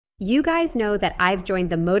You guys know that I've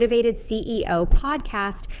joined the Motivated CEO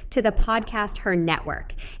podcast to the Podcast Her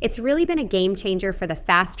Network. It's really been a game changer for the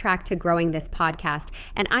fast track to growing this podcast,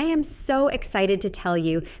 and I am so excited to tell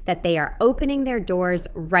you that they are opening their doors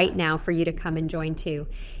right now for you to come and join too.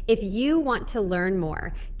 If you want to learn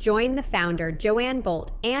more, join the founder, Joanne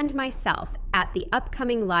Bolt, and myself at the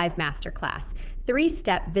upcoming live masterclass,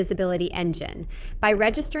 3-Step Visibility Engine, by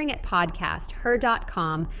registering at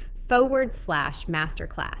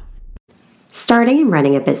podcasther.com/masterclass. Starting and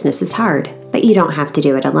running a business is hard, but you don't have to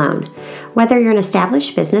do it alone. Whether you're an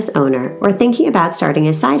established business owner or thinking about starting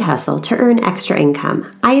a side hustle to earn extra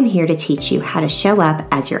income, I am here to teach you how to show up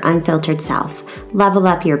as your unfiltered self, level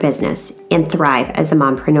up your business, and thrive as a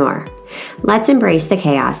mompreneur. Let's embrace the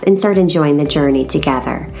chaos and start enjoying the journey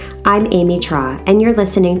together. I'm Amy Traw, and you're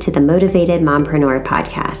listening to the Motivated Mompreneur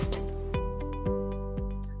podcast.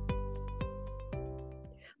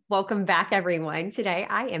 Welcome back, everyone. Today,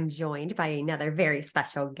 I am joined by another very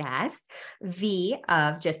special guest, V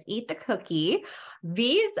of Just Eat the Cookie.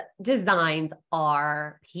 V's designs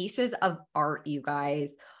are pieces of art, you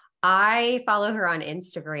guys. I follow her on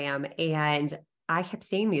Instagram, and I kept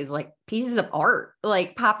seeing these like pieces of art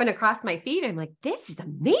like popping across my feed. I'm like, this is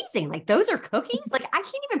amazing. Like, those are cookies. Like, I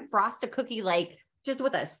can't even frost a cookie like just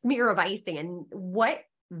with a smear of icing. And what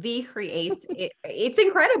V creates, it's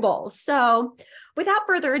incredible. So without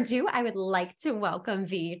further ado, I would like to welcome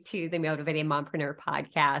V to the Motivated Mompreneur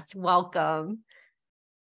podcast. Welcome.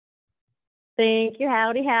 Thank you.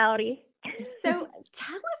 Howdy, howdy. So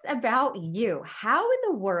tell us about you. How in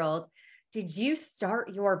the world did you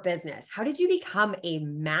start your business? How did you become a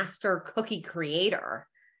master cookie creator?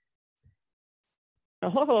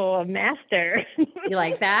 Oh, a master. You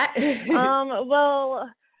like that? Well,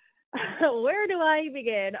 where do I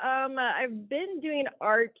begin? I've been doing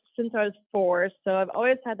art since I was 4, so I've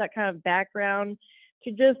always had that kind of background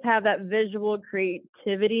to just have that visual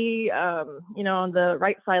creativity, on the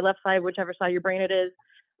right side, left side, whichever side of your brain it is.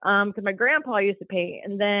 Because my grandpa used to paint,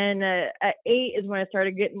 and then at 8 is when I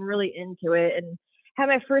started getting really into it and had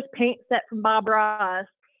my first paint set from Bob Ross.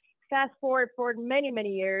 Fast forward many,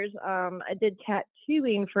 many years, I did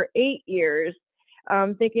tattooing for 8 years.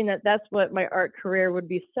 Thinking that that's what my art career would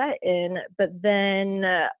be set in. But then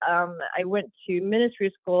I went to ministry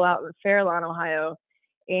school out in Fairlawn, Ohio,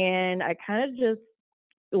 and I kind of just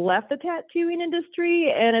left the tattooing industry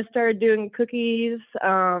and I started doing cookies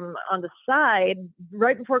on the side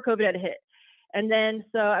right before COVID had hit. And then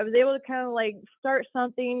so I was able to kind of like start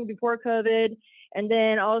something before COVID. And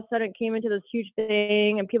then all of a sudden it came into this huge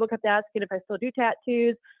thing and people kept asking if I still do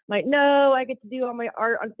tattoos. I'm like, no, I get to do all my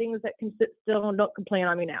art on things that can sit still and don't complain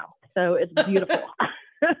on me now. So it's beautiful.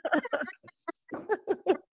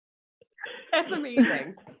 That's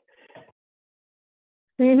amazing.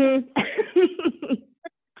 Mm-hmm.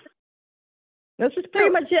 That's just pretty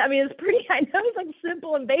much it. I mean, it's pretty, I know it's like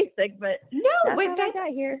simple and basic, but that's how I got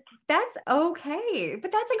here. That's okay.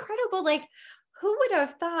 But that's incredible. Like, who would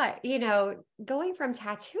have thought, going from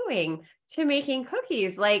tattooing to making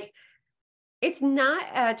cookies, like, it's not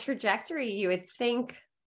a trajectory you would think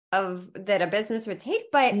of that a business would take,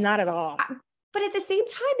 but not at all. But at the same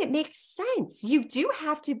time, it makes sense. You do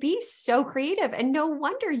have to be so creative, and no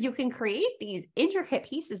wonder you can create these intricate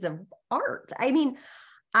pieces of art. I mean,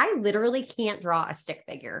 I literally can't draw a stick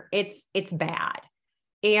figure. It's bad.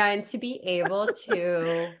 And to be able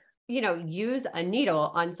to, use a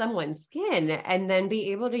needle on someone's skin and then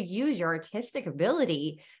be able to use your artistic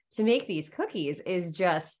ability to make these cookies is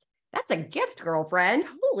just, that's a gift, girlfriend.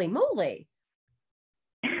 Holy moly.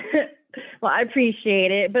 Well, I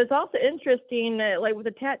appreciate it. But it's also interesting, like with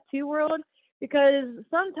the tattoo world, because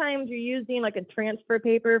sometimes you're using like a transfer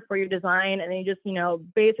paper for your design and then you just,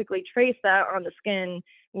 basically trace that on the skin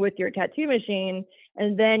with your tattoo machine.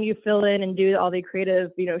 And then you fill in and do all the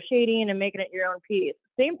creative, shading and making it your own piece.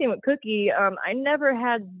 Same thing with cookie. I never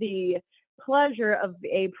had the pleasure of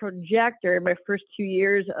a projector my first 2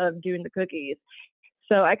 years of doing the cookies.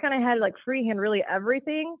 So I kind of had like freehand really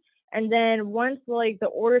everything. And then once like the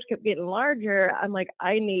orders kept getting larger, I'm like,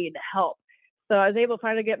 I need help. So I was able to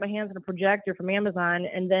finally get my hands on a projector from Amazon.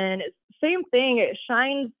 And then it's the same thing. It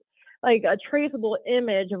shines like a traceable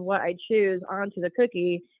image of what I choose onto the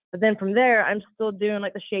cookie. But then from there, I'm still doing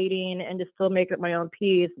like the shading and just still make it my own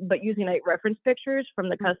piece, but using like reference pictures from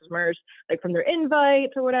the customers, like from their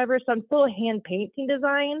invites or whatever. So I'm still hand painting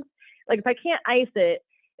designs. Like if I can't ice it,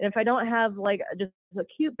 and if I don't have like just a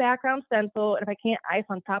cute background stencil, and if I can't ice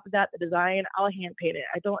on top of that the design, I'll hand paint it.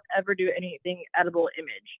 I don't ever do anything edible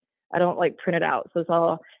image. I don't like print it out. So it's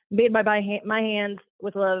all made by my hands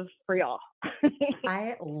with love for y'all.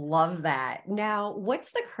 I love that. Now,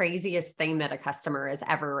 what's the craziest thing that a customer has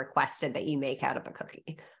ever requested that you make out of a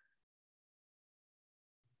cookie?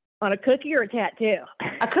 On a cookie or a tattoo?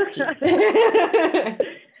 A cookie.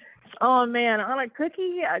 Oh man, on a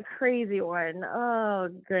cookie, a crazy one. Oh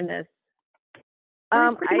goodness.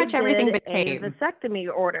 There's pretty much everything but a tame. vasectomy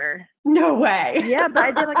order. No way. Yeah, but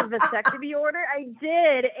I did like a vasectomy order. I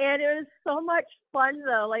did, and it was so much fun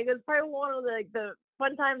though. Like it was probably one of the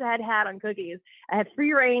fun times I had on cookies. I had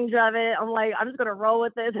free range of it. I'm like, I'm just gonna roll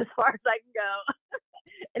with this as far as I can go.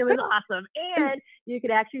 And it was awesome. And you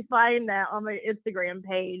could actually find that on my Instagram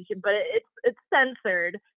page, but it's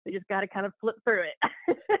censored. So you just got to kind of flip through it.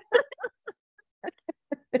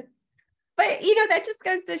 But, that just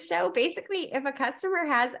goes to show basically if a customer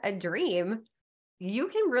has a dream, you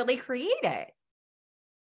can really create it.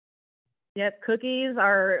 Yep. Cookies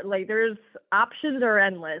are like, there's options are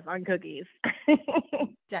endless on cookies.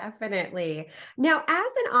 Definitely. Now,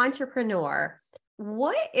 as an entrepreneur,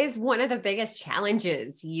 what is one of the biggest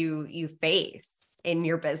challenges you face in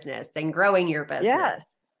your business and growing your business? Yeah.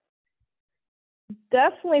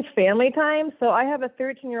 Definitely family time. So I have a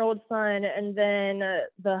 13-year-old son and then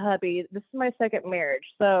the hubby. This is my second marriage.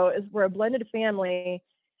 So we're a blended family.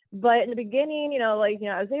 But in the beginning, I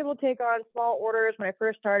was able to take on small orders when I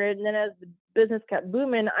first started. And then as the business kept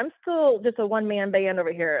booming, I'm still just a one-man band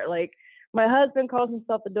over here. Like my husband calls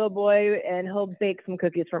himself the doughboy and he'll bake some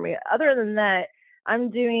cookies for me. Other than that,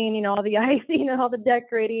 I'm doing, all the icing and all the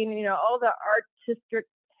decorating, all the artistic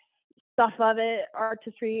stuff of it,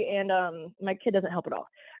 artistry, and my kid doesn't help at all.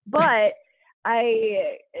 But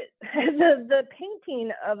the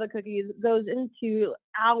painting of the cookies goes into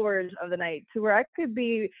hours of the night to where I could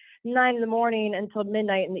be 9 in the morning until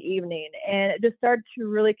midnight in the evening, and it just started to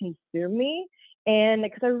really consume me. And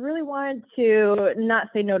because I really wanted to not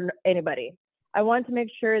say no to anybody. I wanted to make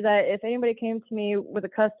sure that if anybody came to me with a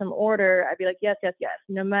custom order, I'd be like, yes, yes, yes,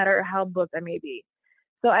 no matter how booked I may be.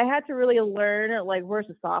 So I had to really learn like where's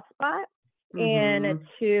the soft spot and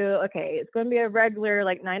it's going to be a regular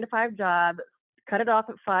like 9 to 5 job, cut it off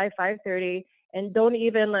at 5:30, and don't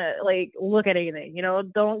even like look at anything,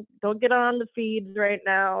 don't get on the feeds right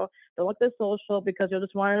now. Don't look at social because you'll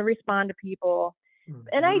just want to respond to people.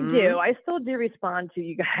 And I still do respond to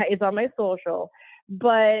you guys on my social,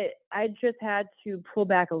 but I just had to pull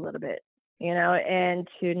back a little bit, and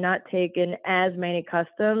to not take in as many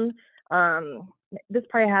custom. This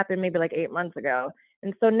probably happened maybe like 8 months ago.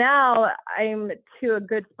 And so now I'm to a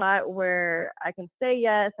good spot where I can say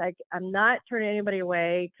yes. I'm not turning anybody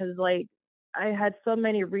away because like I had so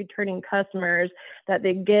many returning customers that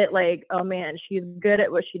they get like, oh man, she's good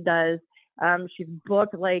at what she does. She's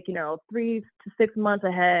booked like, 3 to 6 months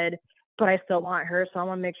ahead, but I still want her. So I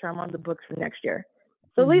want to make sure I'm on the books for next year.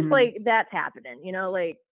 So at least like that's happening,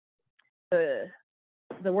 like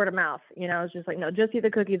the word of mouth, it's just like, no, just eat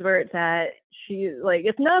the cookies where it's at. She like,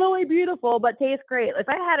 it's not only beautiful, but tastes great. If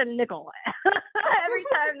I had a nickel every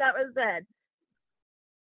time that was said.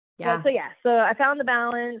 Yeah. So I found the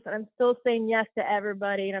balance. I'm still saying yes to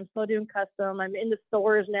everybody, and I'm still doing custom. I'm in the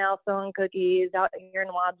stores now selling cookies out here in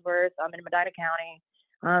Wadsworth. I'm in Medina County.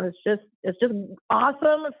 It's just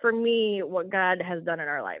awesome for me what God has done in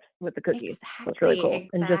our lives with the cookies. Exactly, it's really cool,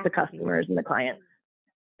 and just the customers and the clients.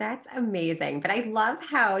 That's amazing. But I love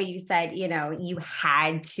how you said, you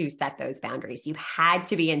had to set those boundaries. You had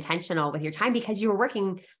to be intentional with your time because you were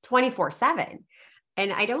working 24/7.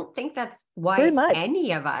 And I don't think that's why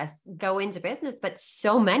any of us go into business, but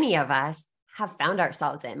so many of us have found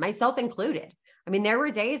ourselves in, myself included. I mean, there were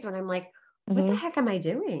days when I'm like, what the heck am I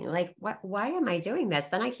doing? Like, why am I doing this?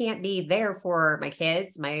 Then I can't be there for my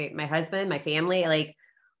kids, my husband, my family,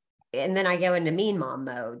 and then I go into mean mom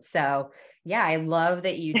mode. So yeah, I love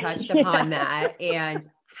that you touched upon that and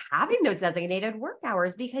having those designated work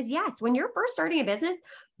hours, because yes, when you're first starting a business,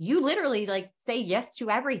 you literally like say yes to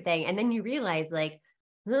everything. And then you realize like,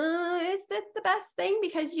 is this the best thing?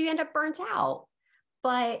 Because you end up burnt out.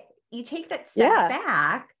 But you take that step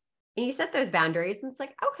back and you set those boundaries and it's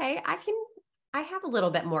like, okay, I have a little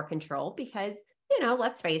bit more control because,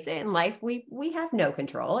 let's face it, in life, we have no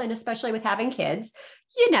control. And especially with having kids,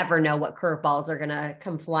 you never know what curveballs are going to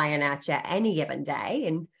come flying at you any given day.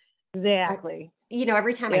 And exactly.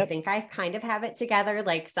 Every time I think I kind of have it together,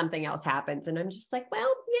 like something else happens and I'm just like,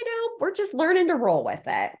 well, we're just learning to roll with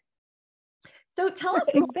it. So tell us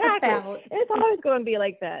more about... It's always going to be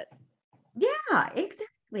like that. Yeah,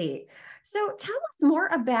 exactly. So tell us more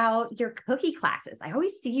about your cookie classes. I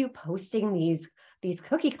always see you posting these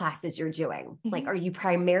cookie classes you're doing. Like, are you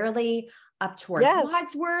primarily up towards Yes.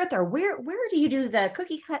 Wadsworth, or where do you do the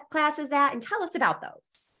cookie classes at? And tell us about those.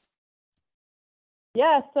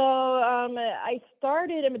 Yeah, so I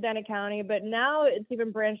started in Medina County, but now it's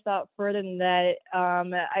even branched out further than that.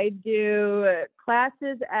 I do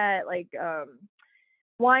classes at like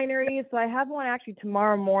wineries. So I have one actually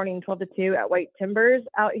tomorrow morning, 12 to 2 at White Timbers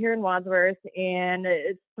out here in Wadsworth. And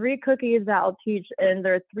it's 3 cookies that I'll teach, and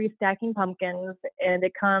there are 3 stacking pumpkins. And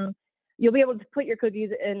you'll be able to put your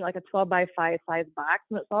cookies in like a 12 by 5 size box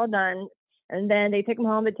when it's all done. And then they take them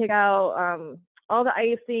home, they take out all the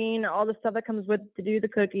icing, all the stuff that comes with to do the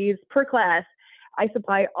cookies per class. I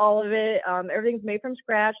supply all of it. Everything's made from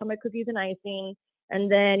scratch, all my cookies and icing.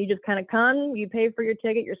 And then you just kind of come, you pay for your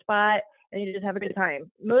ticket, your spot, and you just have a good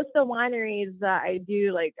time. Most of the wineries that I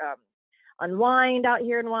do, like Unwind out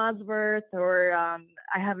here in Wadsworth, or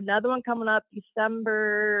I have another one coming up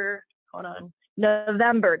November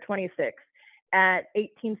 26th at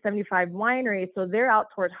 1875 Winery. So they're out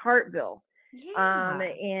towards Hartville. Yeah.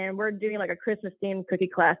 And we're doing like a Christmas themed cookie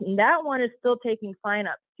class, and that one is still taking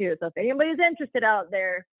sign-ups too. So if anybody's interested out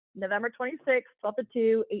there, November 26th, 12 to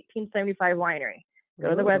 2, 1875 Winery. Go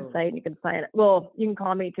to the website and you can sign up. Well, you can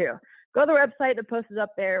call me too. Go to the website, the post is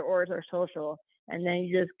up there, or it's our social, and then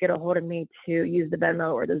you just get a hold of me to use the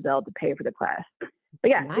Venmo or the Zelle to pay for the class. But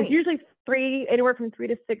yeah, Nice. It's usually anywhere from 3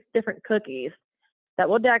 to 6 different cookies that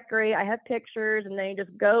we'll decorate. I have pictures, and then you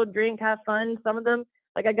just go drink, have fun. Some of them,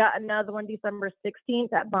 like I got another one December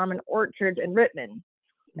 16th at Baum and Orchard in Rittman.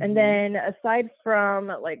 Mm-hmm. And then aside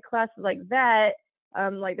from like classes like that,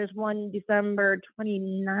 like there's one December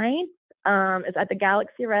 29th. It's at the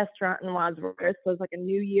Galaxy Restaurant in Wadsworth. So it's like a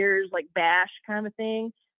New Year's like bash kind of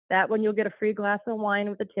thing. That one you'll get a free glass of wine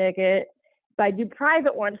with a ticket. But I do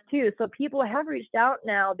private ones too. So people have reached out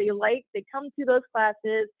now. They come to those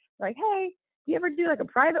classes like, hey, do you ever do like a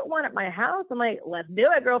private one at my house? I'm like, let's do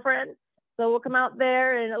it, girlfriend. So we'll come out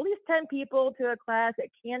there, and at least 10 people to a class.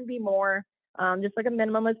 It can be more, just like a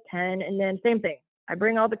minimum of 10. And then same thing. I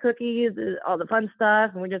bring all the cookies, all the fun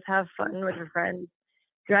stuff, and we just have fun with your friends.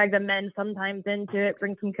 Drag the men sometimes into it,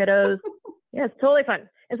 bring some kiddos. Yeah, it's totally fun.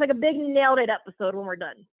 It's like a big Nailed It episode when we're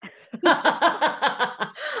done.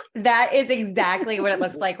 That is exactly what it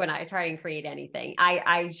looks like when I try and create anything.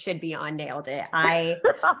 I should be on Nailed It. I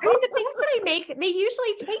mean, the things that I make, they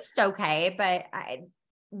usually taste okay, but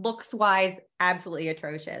looks wise, absolutely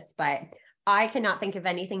atrocious. But I cannot think of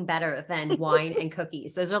anything better than wine and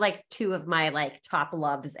cookies. Those are like 2 of my like top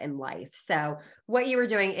loves in life. So what you were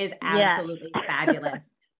doing is absolutely fabulous.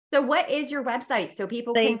 So what is your website so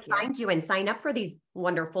people can find you and sign up for these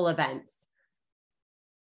wonderful events?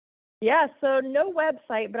 Yeah, so no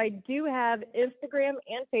website, but I do have Instagram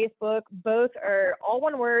and Facebook. Both are all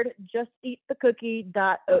one word,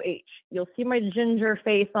 justeatthecookie.oh. You'll see my ginger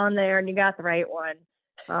face on there, and you got the right one.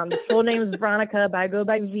 The full name is Veronica, but I go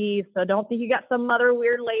by V, so don't think you got some other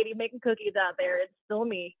weird lady making cookies out there. It's still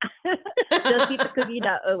me.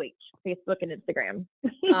 Justeatthecookie.oh, Facebook and Instagram.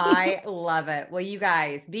 I love it. Well, you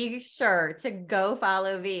guys, be sure to go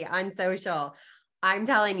follow V on social. I'm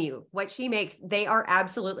telling you, what she makes, they are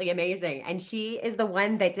absolutely amazing. And she is the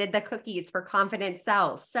one that did the cookies for Confident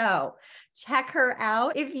Cells. So check her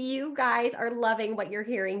out. If you guys are loving what you're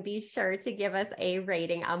hearing, be sure to give us a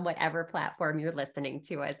rating on whatever platform you're listening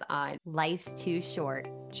to us on. Life's too short.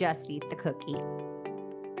 Just eat the cookie.